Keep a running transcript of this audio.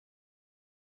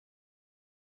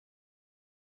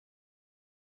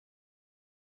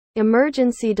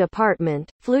Emergency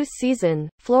Department, Flu Season,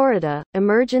 Florida,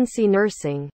 Emergency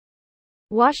Nursing.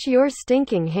 Wash your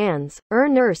stinking hands,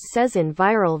 nurse says in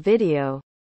viral video.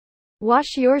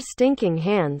 Wash your stinking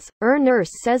hands,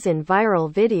 nurse says in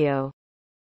viral video.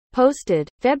 Posted,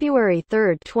 February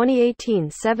 3, 2018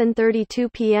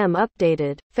 7:32 p.m.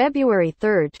 Updated, February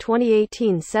 3,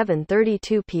 2018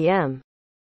 7:32 p.m.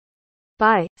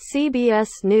 By, CBS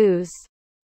News.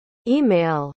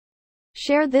 Email.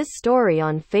 Share this story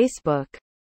on Facebook.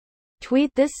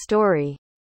 Tweet this story.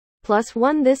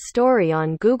 +1 this story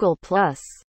on Google+.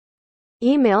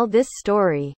 Email this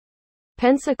story.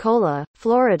 Pensacola,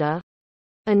 Florida.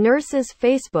 A nurse's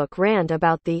Facebook rant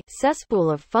about the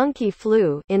cesspool of funky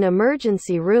flu in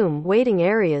emergency room waiting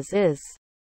areas is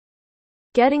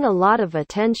getting a lot of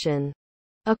attention.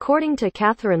 According to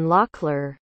Catherine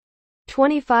Lockler,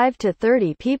 25 to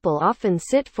 30 people often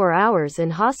sit for hours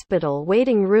in hospital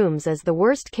waiting rooms as the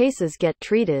worst cases get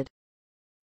treated.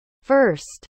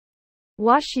 First,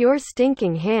 wash your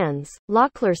stinking hands,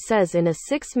 Lockler says in a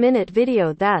 6-minute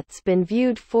video that's been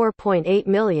viewed 4.8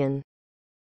 million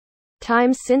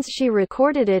times since she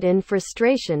recorded it in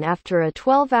frustration after a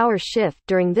 12-hour shift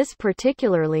during this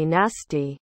particularly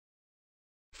nasty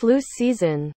flu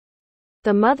season.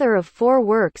 The mother of 4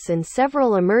 works in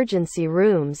several emergency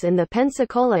rooms in the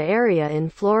Pensacola area in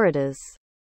Florida's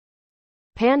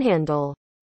Panhandle.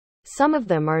 Some of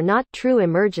them are not true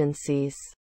emergencies,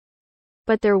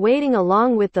 but they're waiting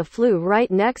along with the flu right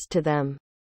next to them.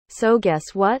 So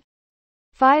guess what?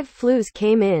 5 flus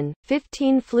came in,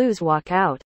 15 flus walk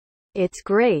out. It's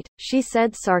great, she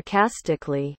said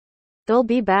sarcastically. They'll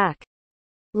be back.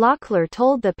 Lockler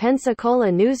told the Pensacola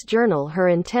News-Journal her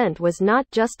intent was not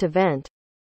just to vent,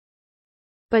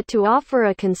 but to offer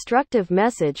a constructive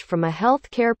message from a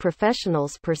healthcare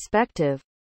professional's perspective.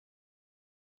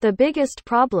 The biggest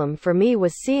problem for me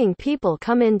was seeing people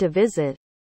come in to visit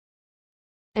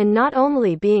and not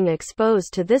only being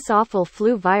exposed to this awful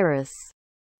flu virus,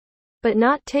 but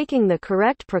not taking the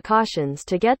correct precautions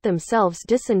to get themselves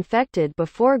disinfected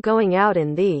before going out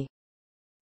in the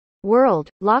world,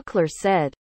 Lockler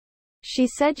said. She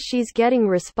said she's getting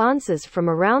responses from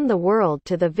around the world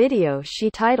to the video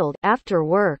she titled, After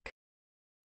Work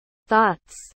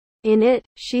Thoughts. In it,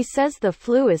 she says the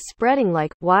flu is spreading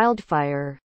like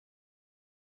wildfire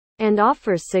and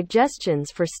offers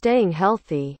suggestions for staying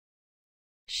healthy.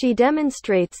 She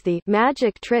demonstrates the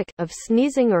magic trick of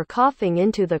sneezing or coughing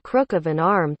into the crook of an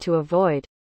arm to avoid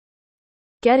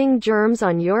getting germs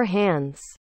on your hands.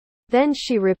 Then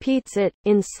she repeats it,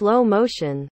 in slow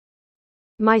motion.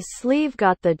 My sleeve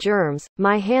got the germs,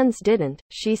 my hands didn't,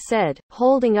 she said,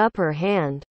 holding up her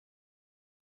hand.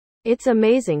 It's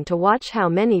amazing to watch how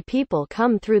many people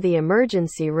come through the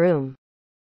emergency room,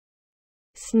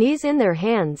 sneeze in their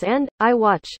hands and, I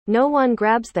watch, no one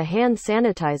grabs the hand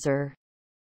sanitizer.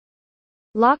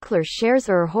 Lockler shares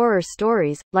her horror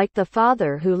stories, like the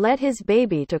father who let his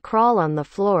baby to crawl on the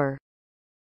floor,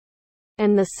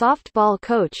 and the softball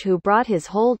coach who brought his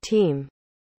whole team.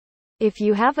 If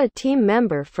you have a team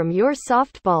member from your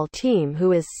softball team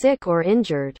who is sick or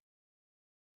injured,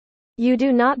 you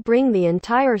do not bring the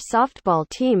entire softball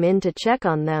team in to check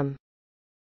on them.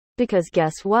 Because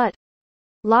guess what?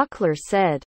 Lockler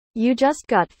said. You just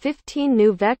got 15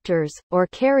 new vectors, or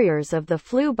carriers of the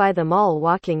flu by them all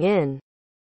walking in.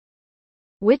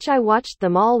 Which I watched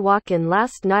them all walk in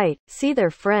last night, see their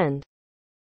friend,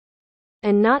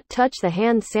 and not touch the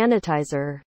hand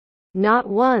sanitizer. Not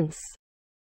once.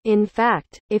 In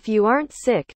fact, if you aren't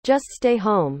sick, just stay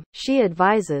home, she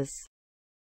advises.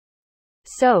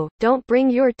 So, don't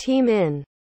bring your team in.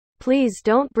 Please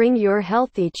don't bring your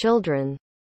healthy children,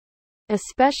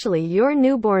 especially your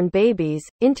newborn babies,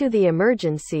 into the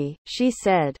emergency, she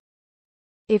said.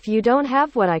 If you don't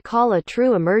have what I call a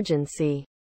true emergency,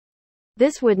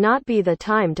 this would not be the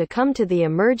time to come to the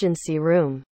emergency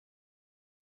room.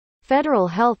 Federal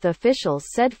health officials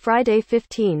said Friday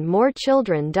 15 more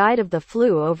children died of the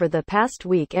flu over the past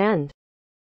week and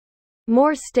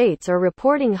more states are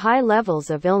reporting high levels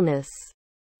of illness.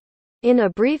 In a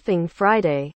briefing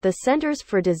Friday, the Centers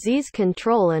for Disease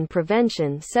Control and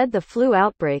Prevention said the flu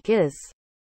outbreak is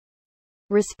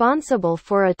responsible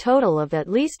for a total of at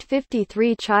least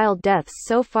 53 child deaths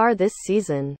so far this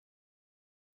season.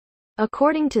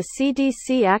 According to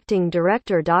CDC Acting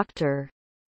Director Dr.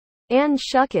 Ann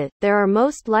Schuchat, there are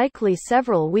most likely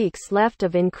several weeks left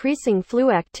of increasing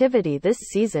flu activity this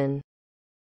season.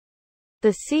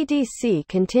 The CDC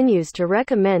continues to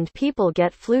recommend people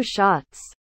get flu shots,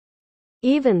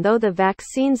 even though the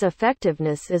vaccine's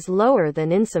effectiveness is lower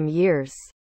than in some years.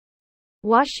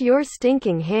 Wash your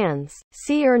stinking hands,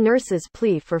 see your nurse's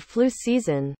plea for flu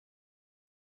season.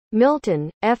 Milton,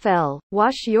 FL,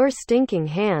 wash your stinking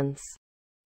hands.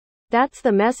 That's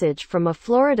the message from a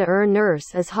Florida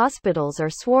nurse as hospitals are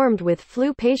swarmed with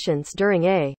flu patients during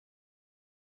a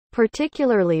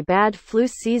particularly bad flu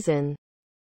season.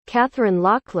 Catherine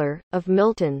Lockler, of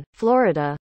Milton,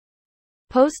 Florida,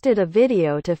 posted a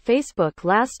video to Facebook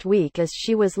last week as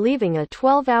she was leaving a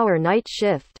 12-hour night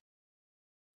shift.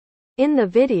 In the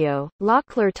video,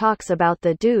 Lockler talks about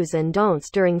the do's and don'ts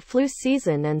during flu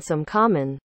season and some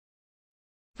common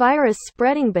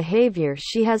virus-spreading behavior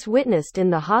she has witnessed in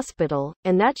the hospital,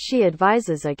 and that she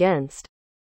advises against.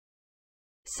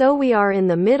 So we are in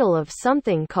the middle of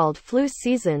something called flu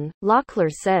season,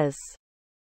 Lockler says.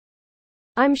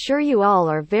 I'm sure you all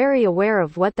are very aware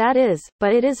of what that is,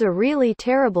 but it is a really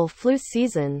terrible flu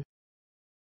season.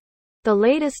 The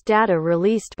latest data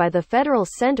released by the Federal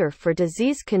Center for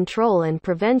Disease Control and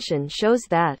Prevention shows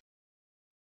that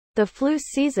the flu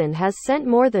season has sent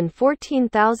more than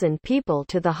 14,000 people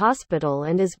to the hospital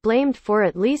and is blamed for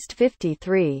at least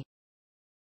 53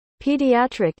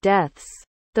 pediatric deaths.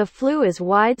 The flu is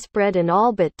widespread in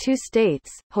all but 2 states,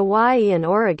 Hawaii and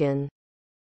Oregon.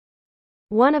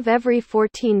 1 of every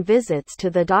 14 visits to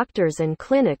the doctors and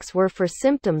clinics were for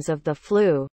symptoms of the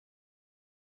flu.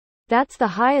 That's the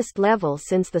highest level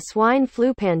since the swine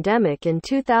flu pandemic in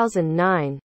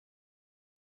 2009.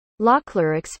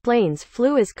 Lockler explains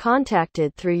flu is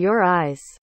contacted through your eyes,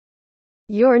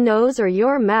 your nose or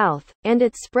your mouth, and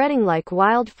it's spreading like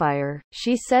wildfire,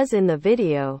 she says in the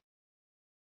video.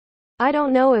 I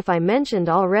don't know if I mentioned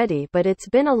already, but it's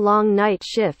been a long night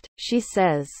shift, she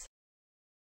says.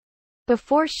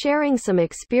 Before sharing some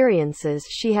experiences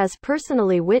she has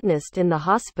personally witnessed in the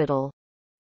hospital,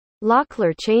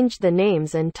 Lockler changed the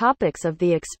names and topics of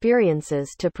the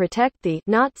experiences to protect the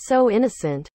not so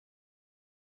innocent,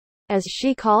 as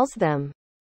she calls them.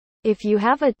 If you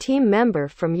have a team member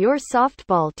from your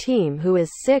softball team who is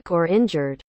sick or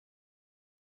injured,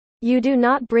 you do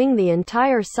not bring the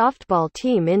entire softball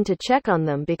team in to check on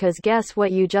them because guess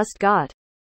what you just got?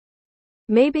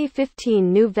 Maybe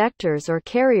 15 new vectors or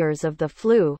carriers of the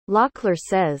flu, Lockler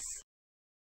says.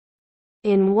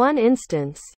 In one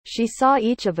instance, she saw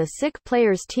each of a sick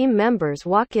player's team members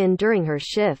walk in during her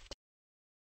shift.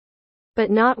 But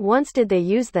not once did they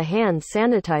use the hand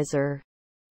sanitizer.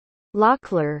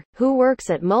 Lockler, who works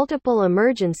at multiple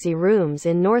emergency rooms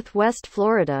in Northwest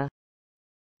Florida,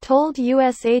 told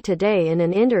USA Today in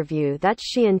an interview that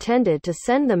she intended to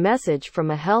send the message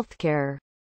from a healthcare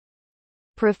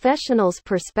professional's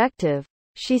perspective.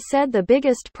 She said the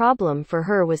biggest problem for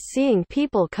her was seeing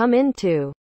people come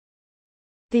into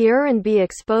the ER and be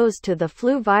exposed to the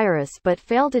flu virus but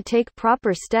fail to take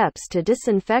proper steps to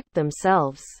disinfect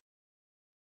themselves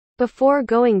before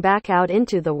going back out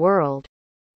into the world.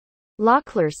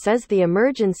 Lockler says the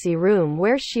emergency room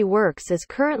where she works is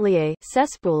currently a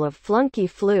cesspool of flunky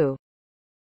flu.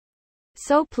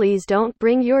 So please don't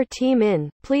bring your team in,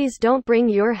 please don't bring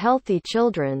your healthy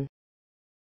children,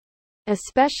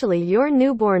 especially your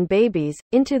newborn babies,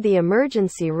 into the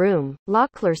emergency room,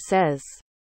 Lockler says.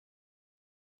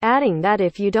 Adding that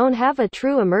if you don't have a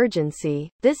true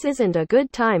emergency, this isn't a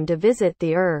good time to visit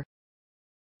the ER.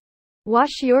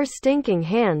 Wash your stinking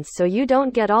hands so you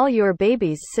don't get all your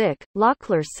babies sick,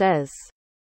 Lockler says.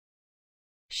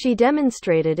 She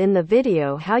demonstrated in the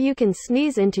video how you can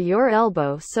sneeze into your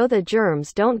elbow so the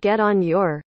germs don't get on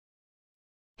your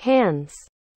hands.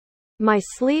 My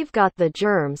sleeve got the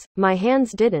germs, my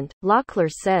hands didn't,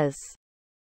 Lockler says.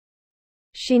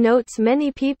 She notes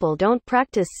many people don't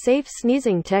practice safe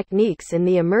sneezing techniques in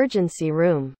the emergency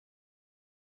room.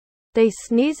 They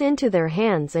sneeze into their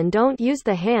hands and don't use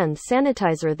the hand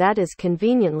sanitizer that is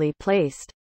conveniently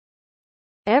placed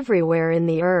everywhere in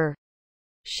the ER.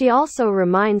 She also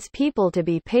reminds people to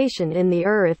be patient in the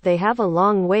ER if they have a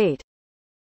long wait.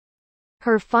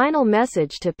 Her final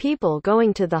message to people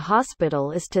going to the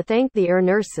hospital is to thank the ER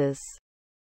nurses,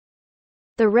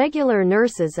 the regular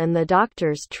nurses and the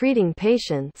doctors treating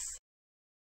patients.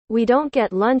 We don't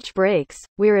get lunch breaks,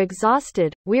 we're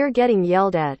exhausted, we're getting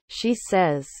yelled at, she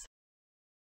says.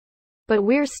 But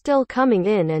we're still coming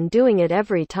in and doing it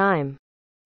every time.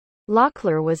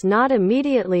 Lockler was not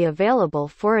immediately available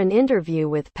for an interview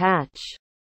with Patch.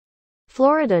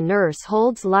 Florida nurse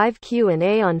holds live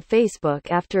Q&A on Facebook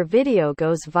after video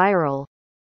goes viral.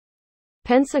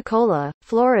 Pensacola,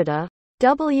 Florida.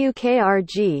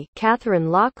 WKRG, Catherine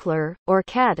Lockler, or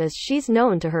Kat as she's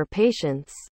known to her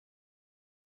patients,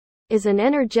 is an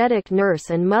energetic nurse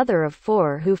and mother of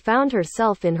 4 who found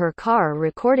herself in her car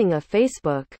recording a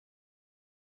Facebook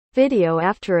video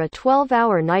after a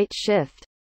 12-hour night shift.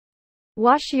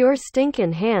 Wash your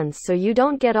stinkin' hands so you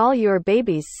don't get all your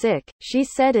babies sick, she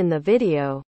said in the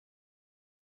video.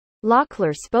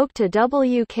 Lockler spoke to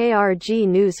WKRG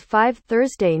News 5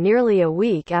 Thursday, nearly a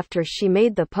week after she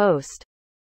made the post.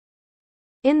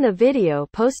 In the video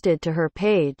posted to her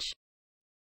page,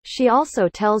 she also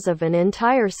tells of an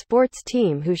entire sports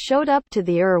team who showed up to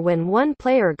the when one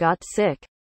player got sick.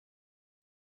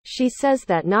 She says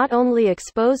that not only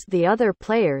exposed the other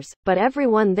players, but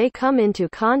everyone they come into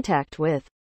contact with.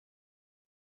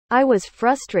 I was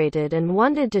frustrated and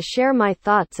wanted to share my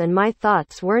thoughts, and my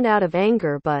thoughts weren't out of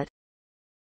anger but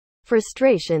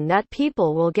frustration that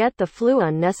people will get the flu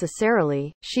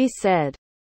unnecessarily, she said.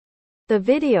 The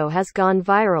video has gone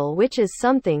viral, which is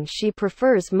something she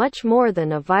prefers much more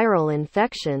than a viral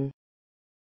infection.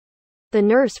 The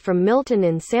nurse from Milton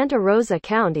in Santa Rosa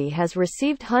County has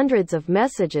received hundreds of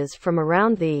messages from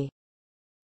around the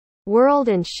world,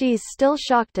 and she's still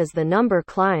shocked as the number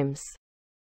climbs.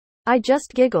 I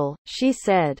just giggle, she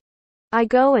said. I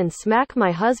go and smack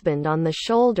my husband on the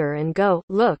shoulder and go,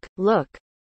 look, look.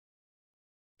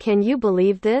 Can you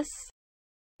believe this?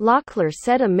 Lockler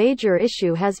said a major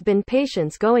issue has been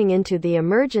patients going into the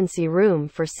emergency room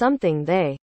for something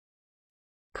they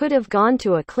could have gone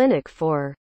to a clinic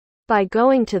for. By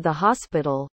going to the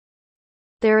hospital,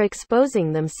 they're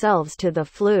exposing themselves to the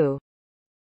flu.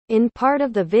 In part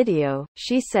of the video,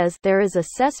 she says, there is a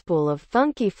cesspool of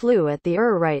funky flu at the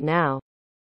right now.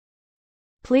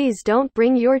 Please don't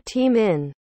bring your team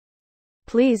in.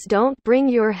 Please don't bring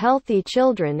your healthy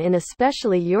children in,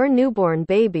 especially your newborn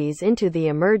babies, into the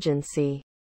emergency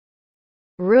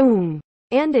room.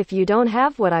 And if you don't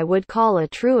have what I would call a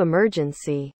true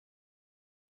emergency,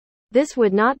 this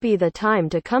would not be the time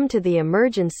to come to the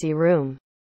emergency room.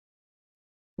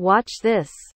 Watch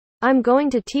this. I'm going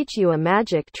to teach you a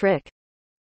magic trick.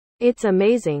 It's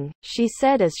amazing, she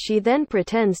said as she then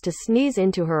pretends to sneeze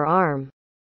into her arm.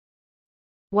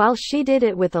 While she did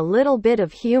it with a little bit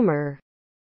of humor,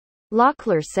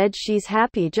 Lockler said she's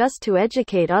happy just to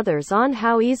educate others on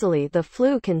how easily the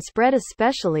flu can spread,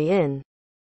 especially in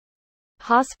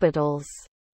hospitals.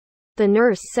 The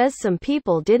nurse says some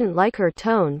people didn't like her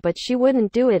tone, but she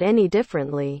wouldn't do it any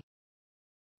differently.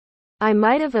 I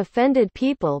might have offended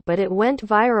people, but it went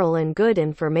viral, and good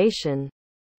information,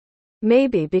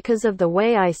 maybe because of the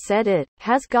way I said it,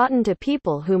 has gotten to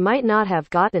people who might not have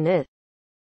gotten it.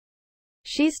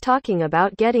 She's talking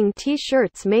about getting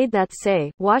t-shirts made that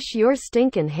say, "Wash your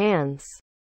stinkin' hands,"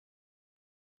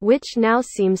 which now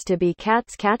seems to be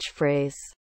Kat's catchphrase.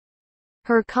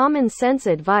 Her common sense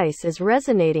advice is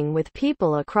resonating with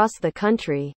people across the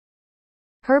country.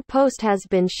 Her post has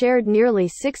been shared nearly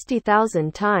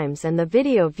 60,000 times and the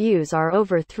video views are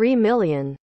over 3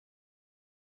 million.